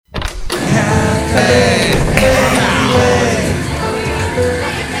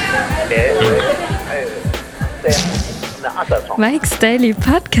Mike's Daily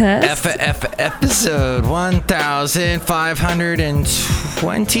Podcast. Episode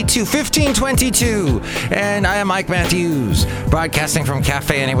 1522. And I am Mike Matthews, broadcasting from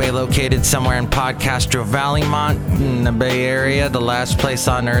Cafe Anyway, located somewhere in Podcastro Valley, in the Bay Area, the last place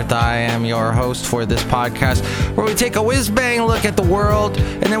on earth. I am your host for this podcast, where we take a whiz-bang look at the world,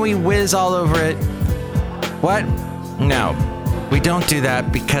 and then we whiz all over it. What? No, we don't do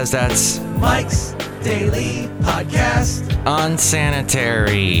that because that's Mike's Daily Podcast.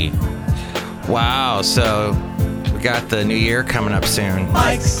 Unsanitary. Wow, so we got the new year coming up soon.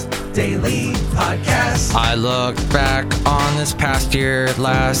 Mike's Daily Podcast. I looked back on this past year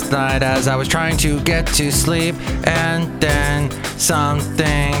last night as I was trying to get to sleep, and then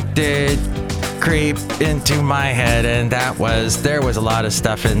something did creep into my head, and there was a lot of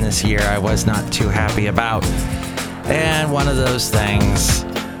stuff in this year I was not too happy about. And one of those things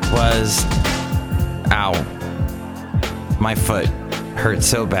was, ow, my foot hurt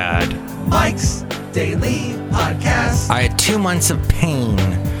so bad. Mike's Daily Podcast. I had 2 months of pain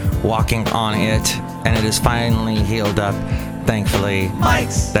walking on it, and it is finally healed up, thankfully.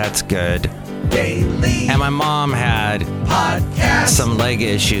 Mike's That's good. Daily And my mom had Podcast. some leg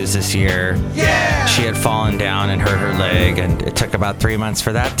issues this year. Yeah. She had fallen down and hurt her leg, and it took about 3 months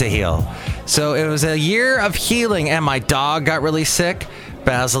for that to heal. So it was a year of healing, and my dog got really sick.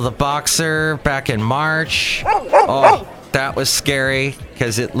 Basil the Boxer back in March. Oh, that was scary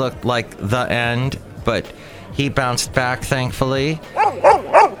because it looked like the end, but he bounced back, thankfully.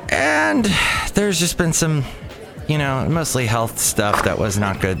 And there's just been some, mostly health stuff that was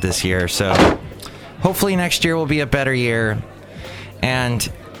not good this year. So hopefully next year will be a better year.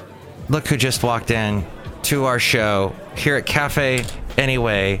 And look who just walked in to our show here at Cafe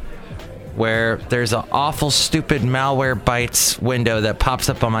Anyway, where there's an awful stupid Malwarebytes window that pops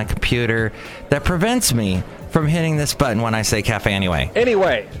up on my computer that prevents me from hitting this button when I say Cafe Anyway.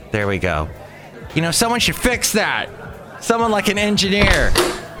 Anyway. There we go. Someone should fix that. Someone like an engineer.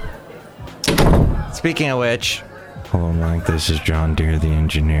 Speaking of which, hello Mike, this is John Deere, the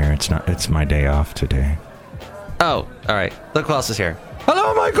engineer. It's my day off today. Oh, all right. Look who else is here.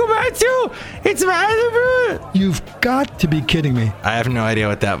 Hello, Michael Matthew. It's Matthew. You've got to be kidding me. I have no idea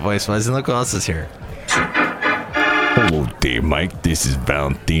what that voice was, and look who else is here. Hello there, Mike. This is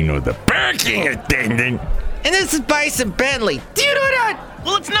Valentino, the parking attendant. And this is Bison Bentley. Do you know that?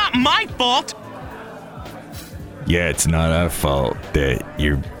 Well, it's not my fault. Yeah, it's not our fault that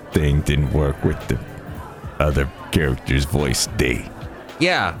your thing didn't work with the other character's voice day.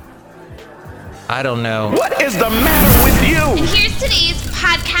 Yeah. I don't know. What is the matter with you? And here's today's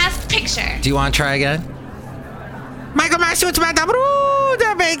podcast picture. Do you want to try again? Michael Matthew, it's Madame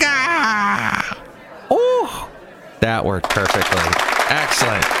Rudabega. Oh, that worked perfectly.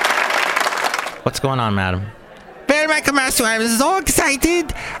 Excellent. What's going on, madam? Well, Michael Matthew, I'm so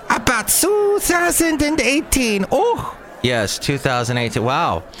excited about 2018. Oh, yes, 2018.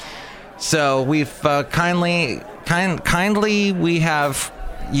 Wow. So we've kindly, we have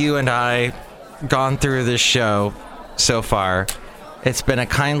you and I gone through this show so far. It's been a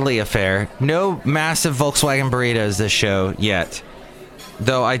kindly affair. No massive Volkswagen burritos this show yet.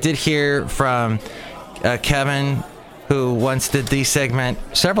 Though I did hear from Kevin, who once did the segment,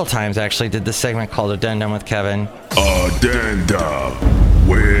 several times actually, did the segment called Addendum with Kevin. Addendum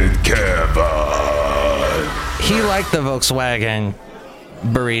with Kevin. He liked the Volkswagen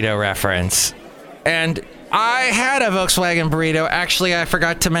burrito reference. And I had a Volkswagen burrito. Actually, I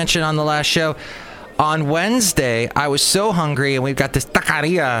forgot to mention on the last show. On Wednesday, I was so hungry, and we've got this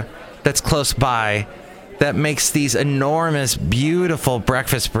taqueria that's close by that makes these enormous, beautiful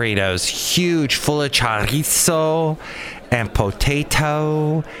breakfast burritos. Huge, full of chorizo and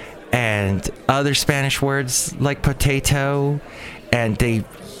potato and other Spanish words like potato. And it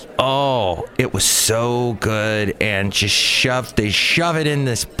was so good. And they shove it in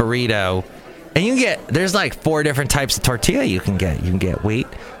this burrito. And there's like 4 different types of tortilla you can get. You can get wheat,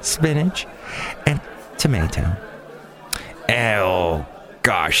 spinach, and tomato. Oh,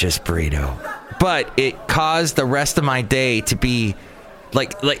 gosh, this burrito. But it caused the rest of my day to be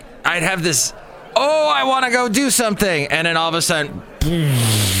like I'd have this, I want to go do something. And then all of a sudden,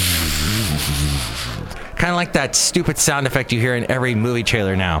 kind of like that stupid sound effect you hear in every movie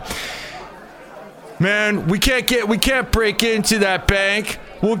trailer now. Man, we can't break into that bank.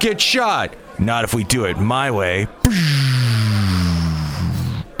 We'll get shot. Not if we do it my way.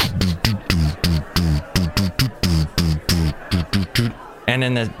 And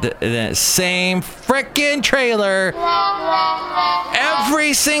going in the same frickin' trailer.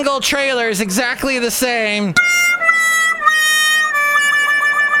 Every single trailer is exactly the same.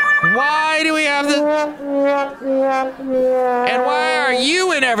 Why do we have this? And why are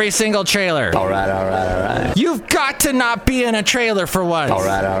you in every single trailer? All right. You've got to not be in a trailer for once. All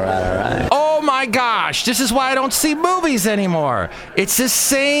right. Oh my gosh, this is why I don't see movies anymore. It's the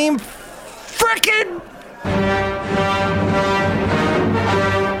same frickin'...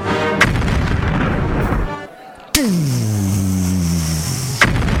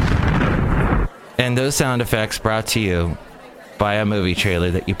 And those sound effects brought to you by a movie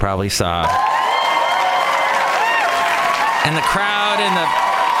trailer that you probably saw. And the crowd in the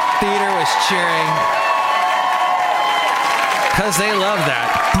theater was cheering because they love that.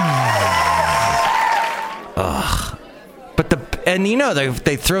 Ugh. But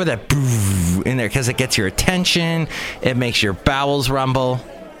they throw that in there because it gets your attention. It makes your bowels rumble.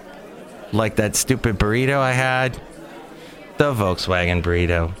 Like that stupid burrito I had. The Volkswagen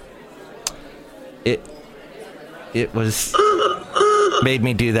burrito. It was made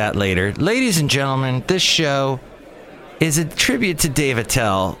me do that later. Ladies and gentlemen, this show is a tribute to Dave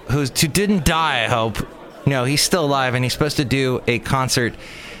Attell, who didn't die, I hope. No, he's still alive, and he's supposed to do a concert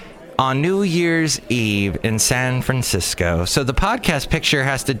on New Year's Eve in San Francisco. So the podcast picture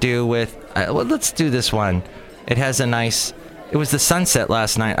has to do with... let's do this one. It has a nice... It was the sunset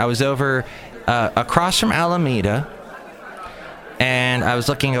last night. I was over across from Alameda, and I was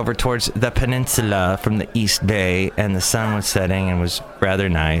looking over towards the peninsula from the East Bay, and the sun was setting and was rather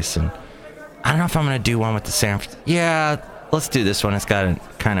nice. And I don't know if I'm going to do one with the San Francisco. Yeah, let's do this one. It's got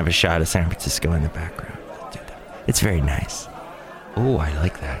kind of a shot of San Francisco in the background. Let's do that. It's very nice. Oh, I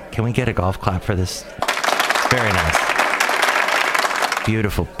like that. Can we get a golf clap for this? Very nice.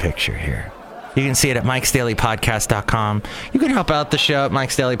 Beautiful picture here. You can see it at mikesdailypodcast.com. You can help out the show at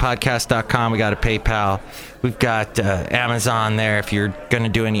mikesdailypodcast.com. We got a PayPal. We've got Amazon there. If you're going to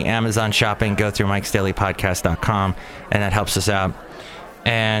do any Amazon shopping, go through mikesdailypodcast.com, and that helps us out.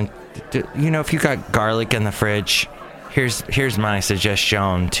 And, if you got garlic in the fridge, here's my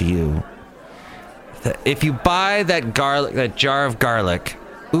suggestion to you. If you buy that jar of garlic,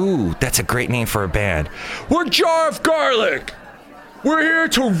 ooh, that's a great name for a band. We're Jar of Garlic! We're here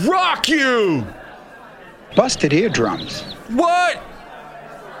to rock you! Busted eardrums. What?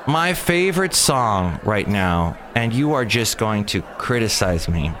 My favorite song right now, and you are just going to criticize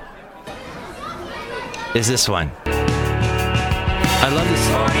me, is this one. I love this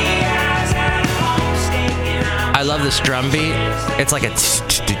song. I love this drum beat. It's like a...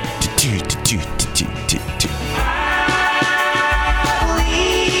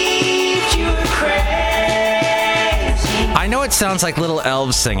 I know it sounds like little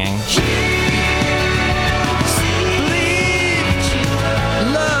elves singing.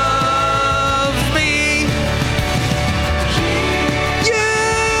 Love me. You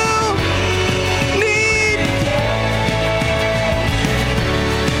need.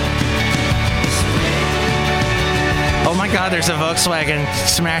 Oh my God, there's a Volkswagen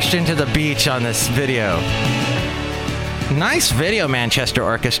smashed into the beach on this video. Nice video, Manchester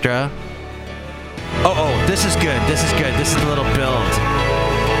Orchestra. Oh, this is good. This is good. This is a little build.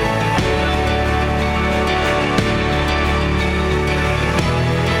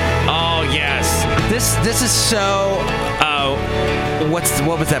 Oh, yes. This is so...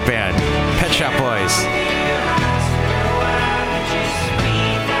 what was that band? Pet Shop Boys.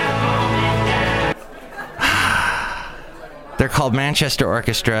 They're called Manchester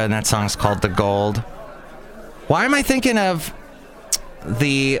Orchestra, and that song's called The Gold. Why am I thinking of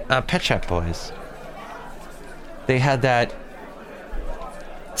the Pet Shop Boys? They had that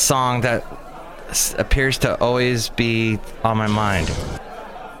song that appears to always be on my mind. If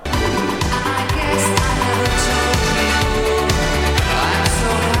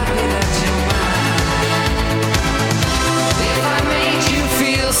I made you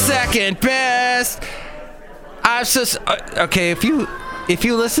feel second best, I'm so okay. If you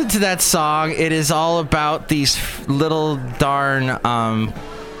listen to that song, it is all about these little darn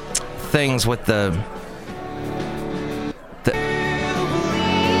things with the.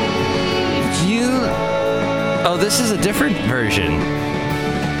 Oh, this is a different version.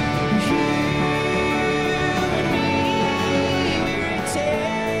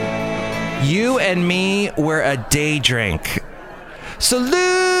 You and me were a day drink. So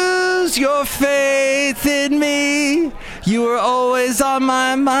lose your faith in me. You were always on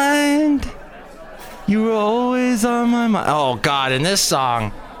my mind. You were always on my mind. Oh, God, and this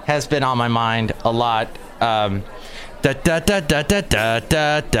song has been on my mind a lot. Da da da da da da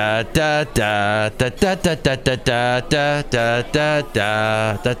da da da da da da da da da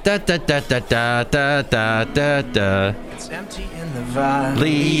da da da da. It's empty in the valley.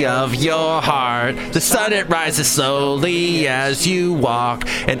 Valley of your heart, the sun it rises slowly as you walk,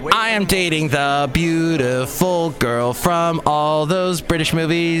 and I am dating the beautiful girl from all those British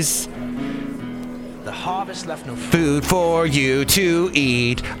movies. The harvest left no Food for you to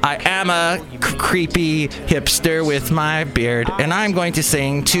eat. I am a creepy hipster with my beard, and I'm going to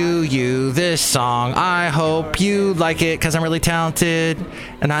sing to you this song. I hope you like it, because I'm really talented,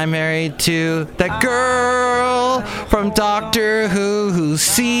 and I'm married to that girl from Doctor Who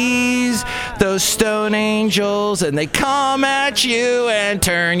sees those stone angels, and they come at you and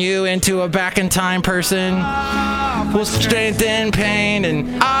turn you into a back-in-time person with strength and pain,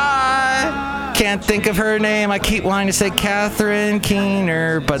 and I can't think of her name. I keep wanting to say Catherine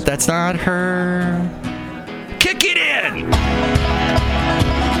Keener, but that's not her. Kick it in!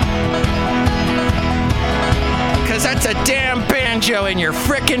 Because that's a damn banjo in your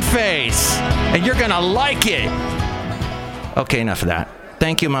frickin' face, and you're gonna like it. Okay, enough of that.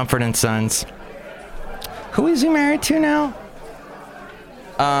 Thank you, Mumford & Sons. Who is he married to now?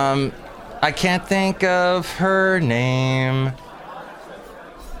 I can't think of her name.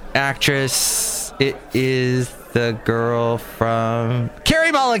 Actress, it is the girl from Carey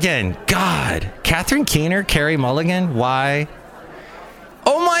Mulligan. God, Catherine Keener, Carey Mulligan. Why?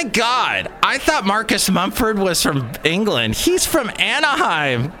 Oh my God, I thought Marcus Mumford was from England. He's from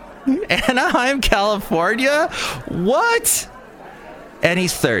Anaheim, California. What? And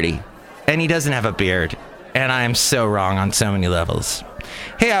he's 30, and he doesn't have a beard, and I am so wrong on so many levels.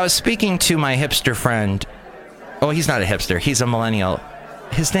 Hey, I was speaking to my hipster friend. Oh, he's not a hipster, he's a millennial.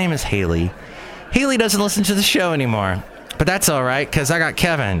 His name is Haley. Haley doesn't listen to the show anymore, but that's all right, because I got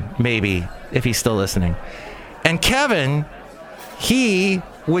Kevin, maybe, if he's still listening. And Kevin, he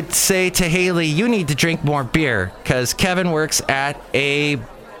would say to Haley, you need to drink more beer, because Kevin works at a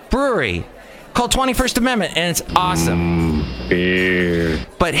brewery called 21st Amendment, and it's awesome. Beer.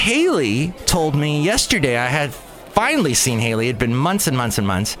 But Haley told me yesterday, I had finally seen Haley. It had been months and months and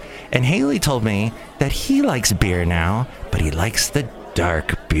months, and Haley told me that he likes beer now, but he likes the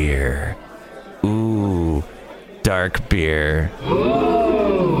dark beer. Ooh, dark beer.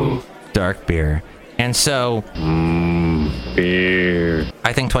 Ooh. Dark beer. And so, Beer.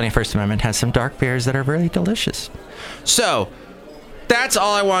 I think 21st Amendment has some dark beers that are really delicious. So, that's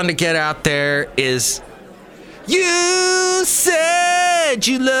all I wanted to get out there is, you said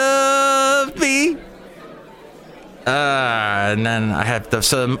you loved me. And then I have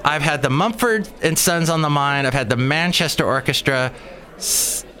I've had the Mumford & Sons on the mind. I've had the Manchester Orchestra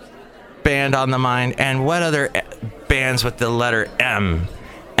band on the mind. And what other bands with the letter M?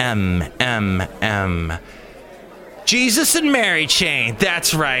 M. Jesus and Mary Chain.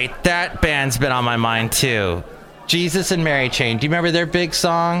 That's right. That band's been on my mind too. Jesus and Mary Chain. Do you remember their big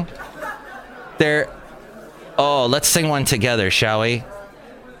song? Oh, let's sing one together, shall we?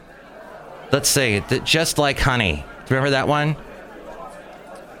 Let's sing it. Just Like Honey. Do you remember that one?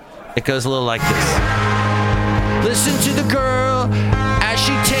 It goes a little like this. Listen to the girl as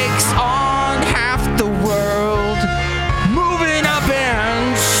she takes on half the world, moving up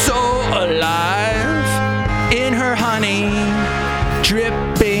and so alive in her honey,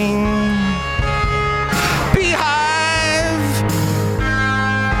 dripping beehive.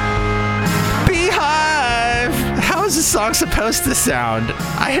 How is this song supposed to sound?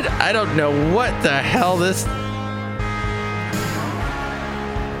 I don't know what the hell this.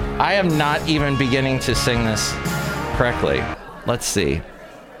 I am not even beginning to sing this correctly. Let's see.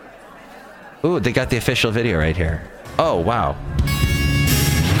 Ooh, they got the official video right here. Oh, wow.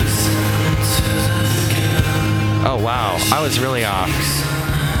 Oh, wow. I was really off.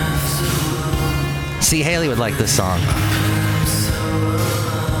 See, Haley would like this song.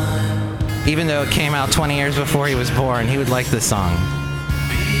 Even though it came out 20 years before he was born, he would like this song.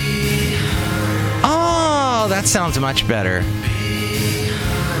 Oh, that sounds much better.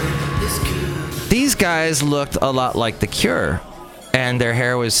 These guys looked a lot like The Cure, and their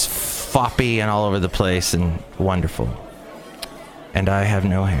hair was floppy and all over the place and wonderful. And I have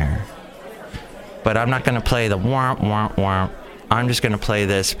no hair. But I'm not going to play the womp, womp, womp. I'm just going to play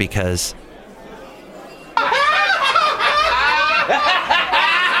this because...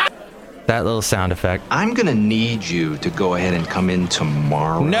 that little sound effect. I'm gonna need you to go ahead and come in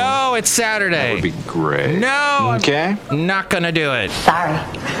tomorrow. No, it's Saturday. That would be great. No, okay. I'm not gonna do it. Sorry.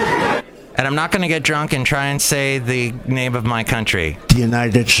 And I'm not gonna get drunk and try and say the name of my country. The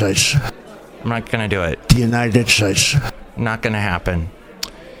United States. I'm not gonna do it. The United States. Not gonna happen.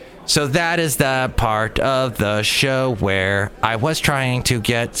 So that is the part of the show where I was trying to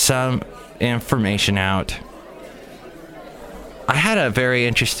get some information out. I had a very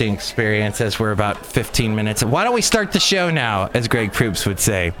interesting experience as we're about 15 minutes. Why don't we start the show now, as Greg Proops would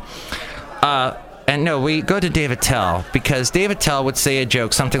say. And no, we go to Dave Attell, because Dave Attell would say a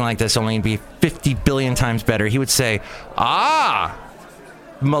joke, something like this, only be 50 billion times better. He would say,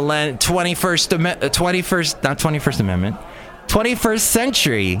 21st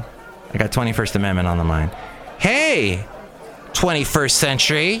century. I got 21st Amendment on the mind. Hey, 21st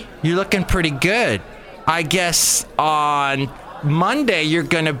century, you're looking pretty good. I guess on Monday you're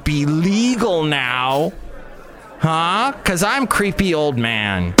gonna be legal now. Huh? 'Cause I'm creepy old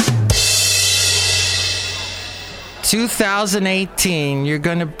man. 2018, you're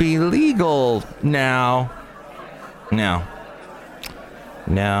gonna be legal now. No,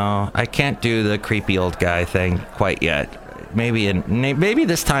 I can't do the creepy old guy thing quite yet. Maybe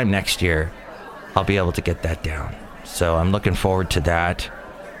this time next year, I'll be able to get that down. So I'm looking forward to that,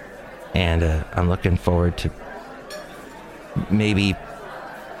 and I'm looking forward to maybe.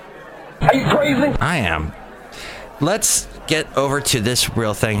 Are you crazy? I am. Let's get over to this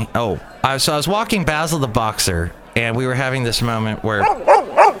real thing. So I was walking Basil the Boxer, and we were having this moment where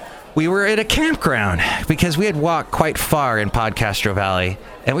we were at a campground, because we had walked quite far in Podcastro Valley,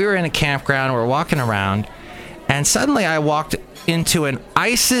 and we were in a campground. We're walking around, and suddenly I walked into an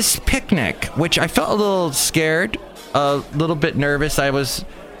ISIS picnic, which I felt a little scared, a little bit nervous. I was,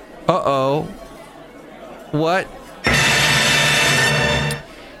 what?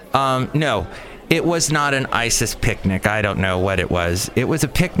 No, it was not an ISIS picnic. I don't know what it was. It was a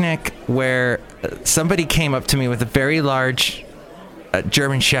picnic where somebody came up to me with a very large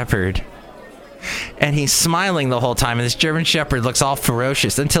German Shepherd, and he's smiling the whole time, and this German Shepherd looks all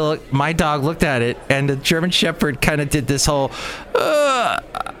ferocious until my dog looked at it, and the German Shepherd kind of did this whole,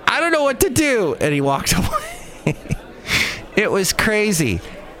 I don't know what to do, and he walked away. It was crazy.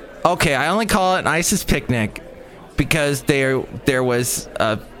 Okay, I only call it an ISIS picnic because there was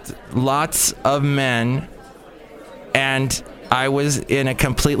lots of men, and I was in a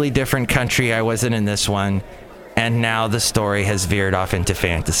completely different country. I wasn't in this one, and now the story has veered off into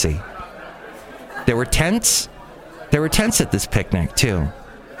fantasy. There were tents. There were tents at this picnic, too.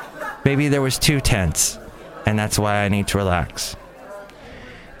 Maybe there was 2 tents, and that's why I need to relax.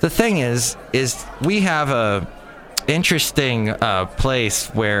 The thing is we have a interesting place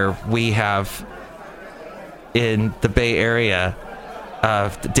where we have in the Bay Area.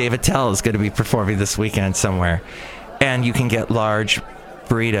 Dave Attell is going to be performing this weekend somewhere, and you can get large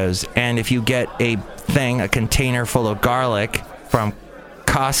burritos. And if you get a container full of garlic from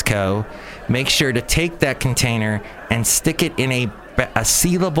Costco, make sure to take that container and stick it in a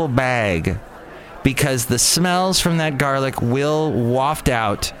sealable bag, because the smells from that garlic will waft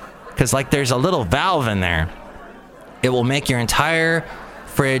out, because there's a little valve in there. It will make your entire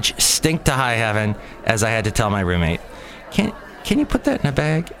fridge stink to high heaven, as I had to tell my roommate. Can you put that in a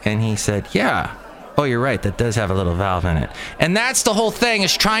bag? And he said, yeah. Oh, you're right. That does have a little valve in it. And that's the whole thing,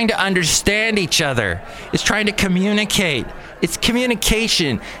 is trying to understand each other. It's trying to communicate. It's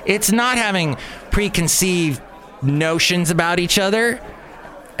communication. It's not having preconceived notions about each other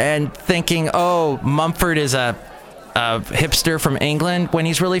and thinking, Mumford is a hipster from England, when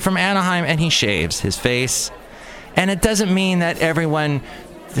he's really from Anaheim, and he shaves his face. And it doesn't mean that everyone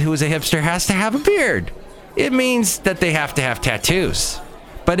who is a hipster has to have a beard. It means that they have to have tattoos.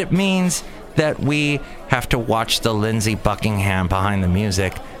 But it means that we have to watch the Lindsey Buckingham Behind the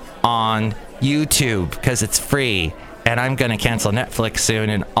Music on YouTube, because it's free. And I'm going to cancel Netflix soon,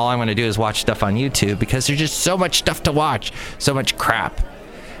 and all I'm going to do is watch stuff on YouTube, because there's just so much stuff to watch, so much crap.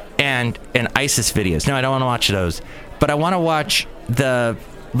 And ISIS videos. No, I don't want to watch those. But I want to watch the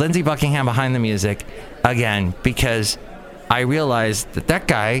Lindsey Buckingham Behind the Music again, because I realized that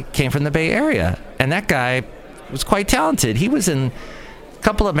guy came from the Bay Area, and that guy was quite talented. He was in a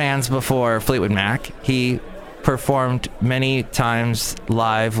couple of bands before Fleetwood Mac. He performed many times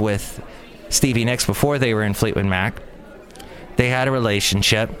live with Stevie Nicks before they were in Fleetwood Mac. They had a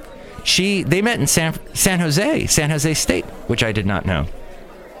relationship. They met in San Jose State, which I did not know.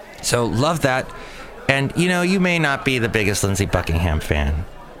 So love that. And you may not be the biggest Lindsey Buckingham fan.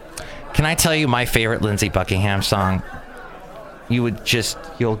 Can I tell you my favorite Lindsey Buckingham song?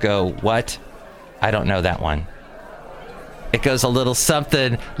 You'll go, what? I don't know that one. It goes a little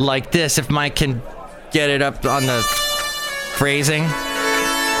something like this, if Mike can get it up on the phrasing.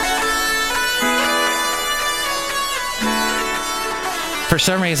 For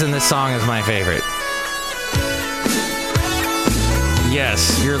some reason, this song is my favorite.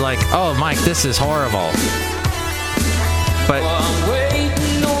 Yes, you're like, oh, Mike, this is horrible. But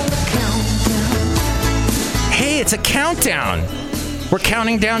it's a countdown. We're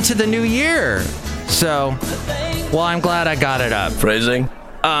counting down to the new year. So, well, I'm glad I got it up. Phrasing.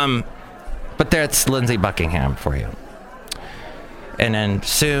 But that's Lindsey Buckingham for you. And then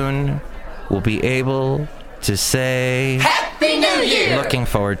soon we'll be able to say Happy New Year! Looking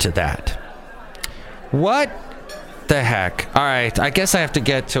forward to that. What the heck? All right, I guess I have to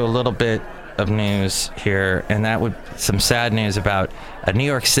get to a little bit of news here, and that would some sad news about a New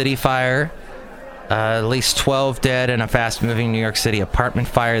York City fire. At least 12 dead in a fast-moving New York City apartment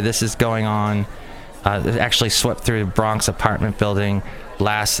fire. This is going on. It actually swept through the Bronx apartment building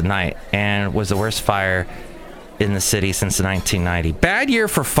last night and was the worst fire in the city since 1990. Bad year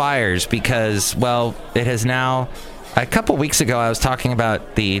for fires because, well, it has now... A couple weeks ago, I was talking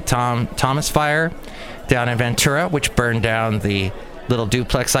about the Thomas fire down in Ventura, which burned down the little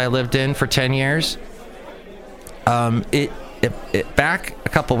duplex I lived in for 10 years. Back a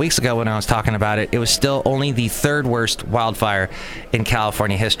couple weeks ago when I was talking about it, it was still only the third worst wildfire in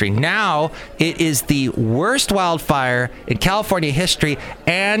California history. Now it is the worst wildfire in California history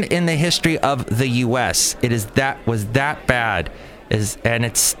and in the history of the U.S. Was that bad, and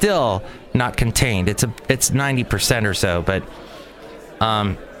it's still not contained. It's 90% or so. But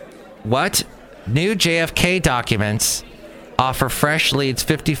what new JFK documents offer fresh leads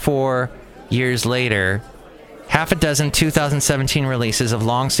 54 years later? Half a dozen 2017 releases of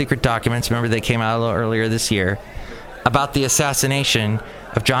long secret documents, remember they came out a little earlier this year, about the assassination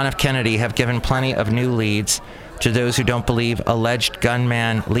of John F. Kennedy have given plenty of new leads to those who don't believe alleged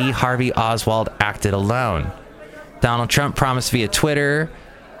gunman Lee Harvey Oswald acted alone. Donald Trump promised via Twitter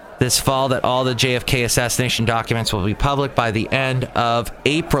this fall that all the JFK assassination documents will be public by the end of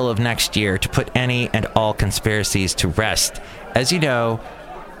April of next year to put any and all conspiracies to rest. As you know,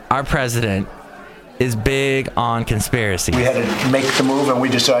 our president is big on conspiracy. We had to make the move, and we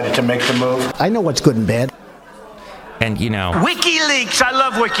decided to make the move. I know what's good and bad. And, you know... WikiLeaks! I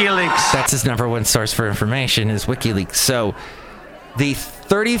love WikiLeaks! That's his number one source for information, is WikiLeaks. So, the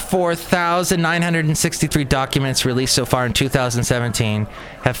 34,963 documents released so far in 2017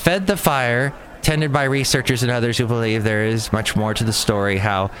 have fed the fire, tended by researchers and others who believe there is much more to the story,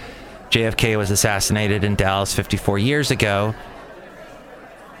 how JFK was assassinated in Dallas 54 years ago.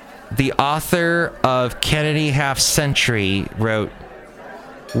 The author of Kennedy Half Century wrote,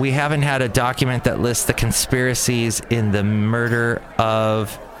 "We haven't had a document that lists the conspiracies in the murder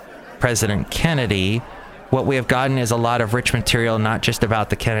of President Kennedy. What we have gotten is a lot of rich material, not just about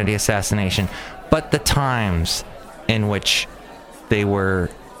the Kennedy assassination, but the times in which they were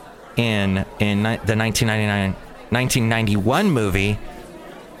in the 1991 movie,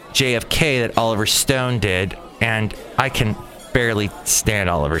 JFK, that Oliver Stone did, and I can barely stand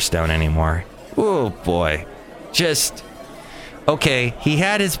Oliver Stone anymore. Oh boy. Just okay, he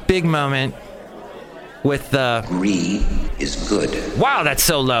had his big moment with the greed is good. Wow, that's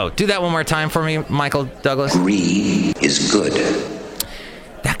so low. Do that one more time for me, Michael Douglas. Greed is good.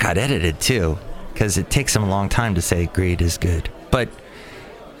 That got edited too, because it takes him a long time to say greed is good. But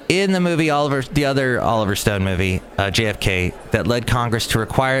in the movie the other Oliver Stone movie, JFK, that led Congress to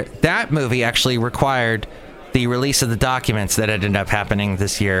require, that movie actually required the release of the documents that ended up happening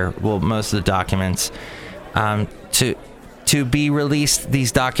this year. Well, most of the documents to be released.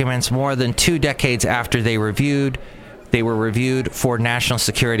 These documents more than 2 decades after they were reviewed for national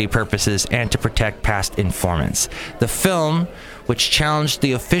security purposes and to protect past informants. The film, which challenged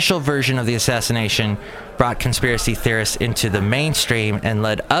the official version of the assassination, brought conspiracy theorists into the mainstream and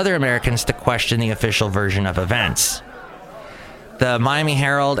led other Americans to question the official version of events. The Miami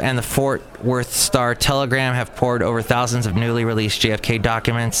Herald and the Fort Worth Star-Telegram have poured over thousands of newly released JFK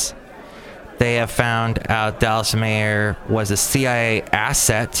documents. They have found out Dallas Mayor was a CIA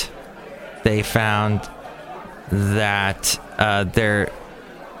asset. They found that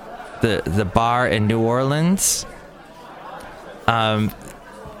the bar in New Orleans,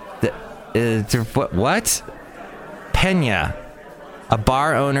 what? Pena, a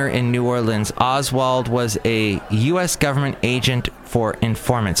bar owner in New Orleans. Oswald was a U.S. government agent for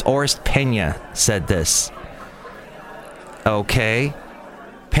informants. Orest Pena said this. Okay.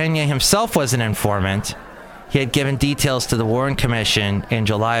 Pena himself was an informant. He had given details to the Warren Commission in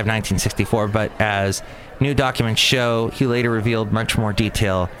July of 1964, but as new documents show, he later revealed much more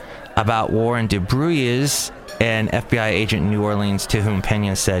detail about Warren DeBruys, an FBI agent in New Orleans to whom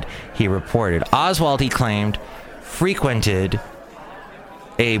Pena said he reported. Oswald, he claimed, frequented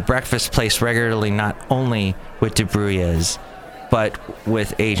a breakfast place regularly, not only with DeBruys, but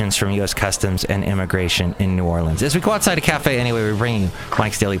with agents from U.S. Customs and Immigration in New Orleans. As we go outside a cafe, anyway, we're bringing you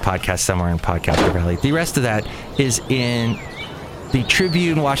Mike's Daily Podcast somewhere in Podcaster Valley. The rest of that is in the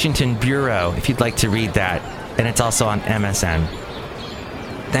Tribune Washington Bureau, if you'd like to read that. and it's also on MSN.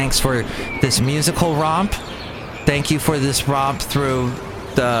 Thanks for this musical romp. Thank you for this romp through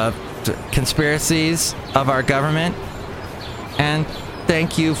the conspiracies of our government. And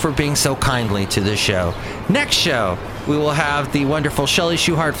thank you for being so kindly to this show. Next show, we will have the wonderful Shelley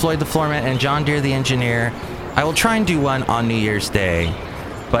Shuhart, Floyd the Floorman, and John Deere the Engineer. I will try and do one on New Year's Day.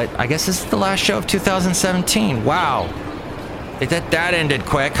 But I guess this is the last show of 2017. Wow. That ended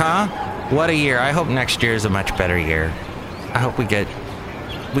quick, huh? What a year. I hope next year is a much better year. I hope we get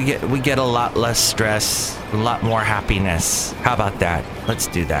a lot less stress, a lot more happiness. How about that? Let's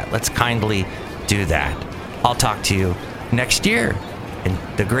do that. Let's kindly do that. I'll talk to you next year in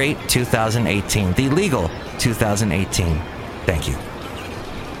the great 2018, the legal 2018. Thank you.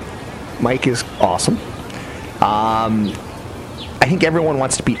 Mike is awesome. I think everyone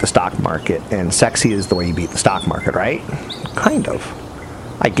wants to beat the stock market, and sexy is the way you beat the stock market, right? Kind of.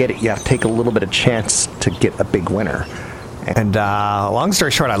 I get it. You have to take a little bit of chance to get a big winner. And long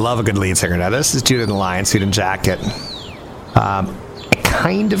story short, I love a good lead singer. Now, this is Judah and the Lion, Suit and Jacket. I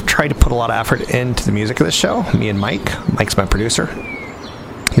kind of tried to put a lot of effort into the music of this show, me and Mike. Mike's my producer.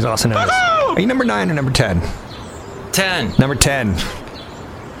 He's also known as... Are you number 9 or number 10? 10. Number 10.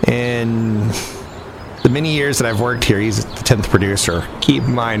 In the many years that I've worked here, he's the 10th producer. Keep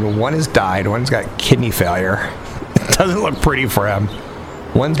in mind, one has died, one's got kidney failure. It doesn't look pretty for him.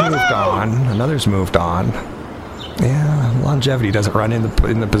 One's moved on, another's moved on. Yeah, longevity doesn't run in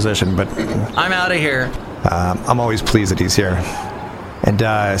the position, but... I'm out of here. I'm always pleased that he's here. And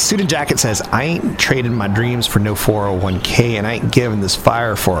Suit and Jacket says, I ain't traded my dreams for no 401k, and I ain't giving this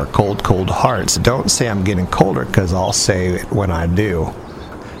fire for a cold, cold heart. So don't say I'm getting colder, because I'll say it when I do.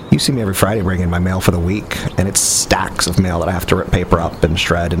 You see me every Friday bringing my mail for the week, and it's stacks of mail that I have to rip paper up and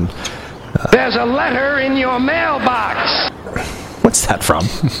shred. And there's a letter in your mailbox. What's that from?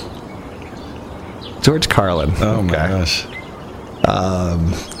 George Carlin. Oh, okay. My gosh.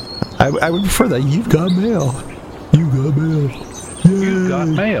 I would prefer that. You've got mail. You got mail. Yay. You got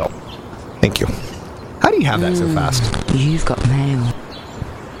mail. Thank you. How do you have that so fast? You've got mail.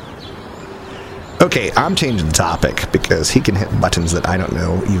 Okay, I'm changing the topic because he can hit buttons that I don't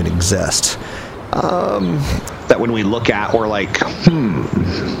know even exist. That when we look at, we're like,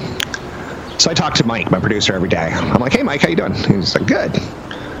 So I talk to Mike, my producer, every day. I'm like, hey, Mike, how you doing? He's like, good.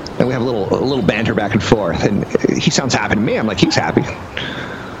 And we have a little banter back and forth. And he sounds happy to me. I'm like, he's happy.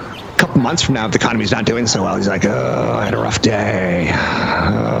 A couple months from now, if the economy's not doing so well, he's like, oh, I had a rough day.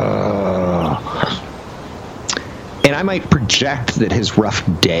 And I might project that his rough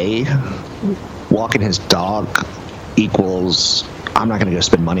day, walking his dog, equals, I'm not going to go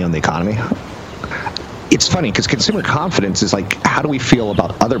spend money on the economy. It's funny because consumer confidence is like, how do we feel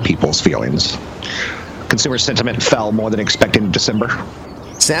about other people's feelings? Consumer sentiment fell more than expected in December.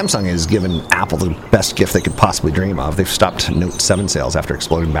 Samsung has given Apple the best gift they could possibly dream of. They've stopped Note 7 sales after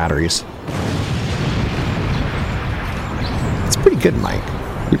exploding batteries. It's pretty good, Mike.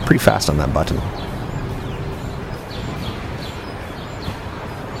 You're pretty fast on that button.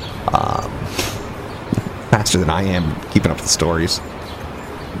 Faster than I am keeping up with the stories.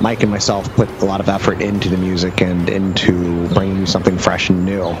 Mike and myself put a lot of effort into the music and into bringing you something fresh and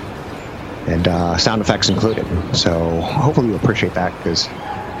new, and sound effects included. So hopefully you appreciate that, because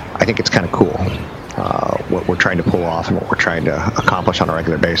I think it's kind of cool what we're trying to pull off and what we're trying to accomplish on a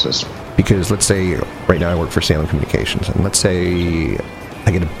regular basis. Because let's say right now I work for Salem Communications, and let's say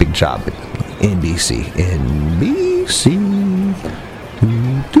I get a big job at NBC.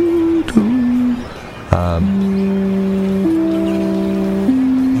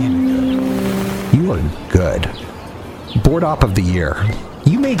 You are good. Board op of the year.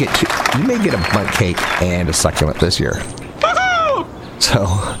 You may get a butt cake and a succulent this year. So,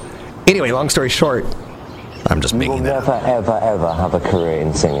 anyway, long story short, I'm just making that up. You will never, ever, ever have a career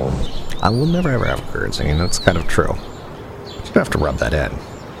in singing. I will never, ever have a career in singing. That's kind of true. You don't have to rub that in.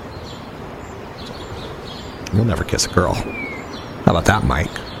 You'll never kiss a girl. How about that,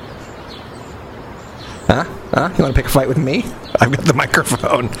 Mike? Huh? You want to pick a fight with me? I've got the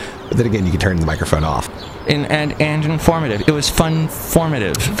microphone. But then again, you can turn the microphone off. And informative. It was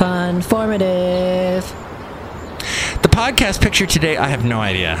fun-formative. Fun-formative. The podcast picture today, I have no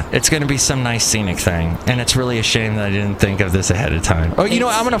idea. It's going to be some nice scenic thing. And it's really a shame that I didn't think of this ahead of time. Oh, you know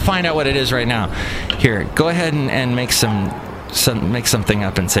what? I'm going to find out what it is right now. Here, go ahead and make make something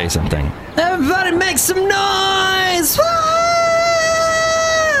up and say something. Everybody make some noise!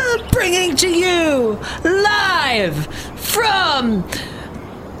 Bringing to you live from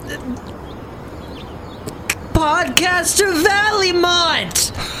Podcaster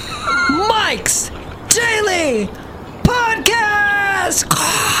Valleymont, Mike's Daily Podcast.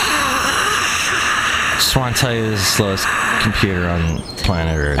 Just want to tell you this is the slowest computer on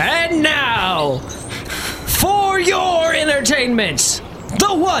planet Earth. And now, for your entertainment,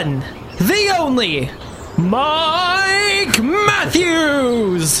 the one, the only, Mike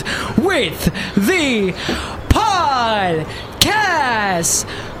Matthews with the Podcast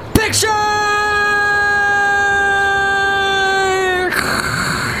Picture!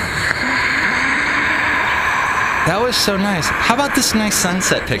 That was so nice. How about this nice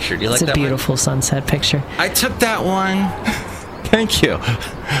sunset picture? Do you like that one? It's a beautiful sunset picture. I took that one. Thank you.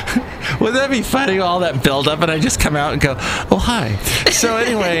 Wouldn't that be funny, all that build up, and I just come out and go, oh, hi. So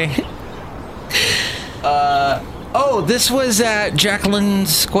anyway, this was at Jacqueline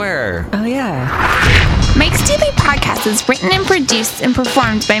Square. Oh, yeah. Mike's Daily Podcast is written and produced and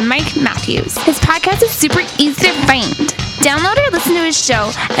performed by Mike Matthews. His podcast is super easy to find. Download or listen to his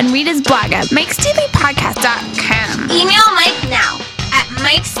show and read his blog at mikesdailypodcast.com. Email Mike now at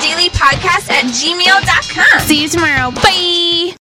mikesdailypodcast@gmail.com. See you tomorrow. Bye!